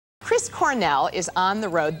Chris Cornell is on the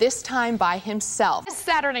road, this time by himself. This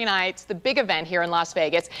Saturday night, the big event here in Las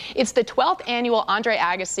Vegas. It's the 12th annual Andre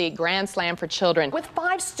Agassi Grand Slam for Children. With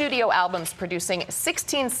 5 studio albums producing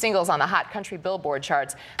 16 singles on the Hot Country Billboard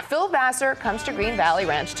charts, Phil Vassar comes to Green Valley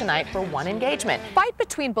Ranch tonight for one engagement. Fight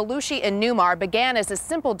between Belushi and Newmar began as a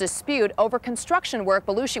simple dispute over construction work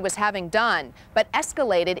Belushi was having done, but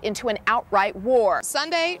escalated into an outright war.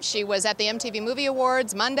 Sunday, she was at the MTV Movie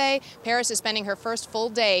Awards. Monday, Paris is spending her first full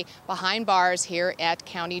day behind bars here at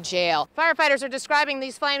County Jail. Firefighters are describing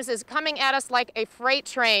these flames as coming at us like a freight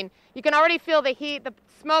train. You can already feel the heat. The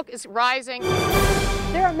smoke is rising.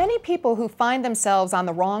 There are many people who find themselves on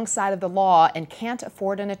the wrong side of the law and can't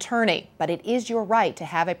afford an attorney, but it is your right to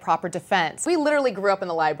have a proper defense. We literally grew up in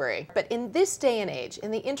the library, but in this day and age,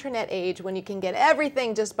 in the internet age, when you can get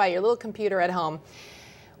everything just by your little computer at home,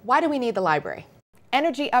 why do we need the library?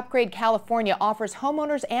 Energy Upgrade California offers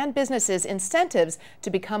homeowners and businesses incentives to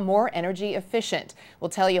become more energy efficient. We'll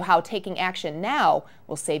tell you how taking action now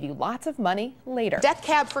will save you lots of money later. Death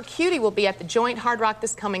Cab for Cutie will be at the Joint Hard Rock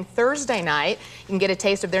this coming Thursday night. You can get a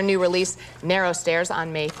taste of their new release, Narrow Stairs,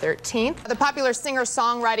 on May 13th. The popular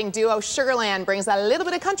singer-songwriting duo Sugarland brings a little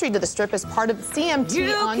bit of country to the Strip as part of the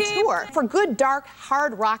CMT on tour. For good, dark,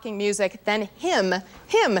 hard-rocking music, then Him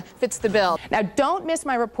fits the bill. Now, don't miss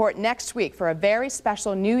my report next week for a very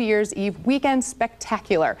special New Year's Eve weekend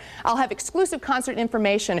spectacular. I'll have exclusive concert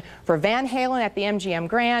information for Van Halen at the MGM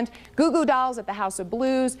Grand, Goo Goo Dolls at the House of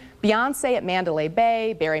Blues, Beyonce at Mandalay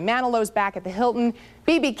Bay, Barry Manilow's back at the Hilton,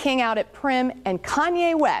 B.B. King out at Prim, and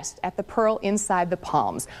Kanye West at the Pearl inside the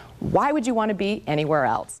Palms. Why would you want to be anywhere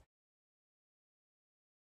else?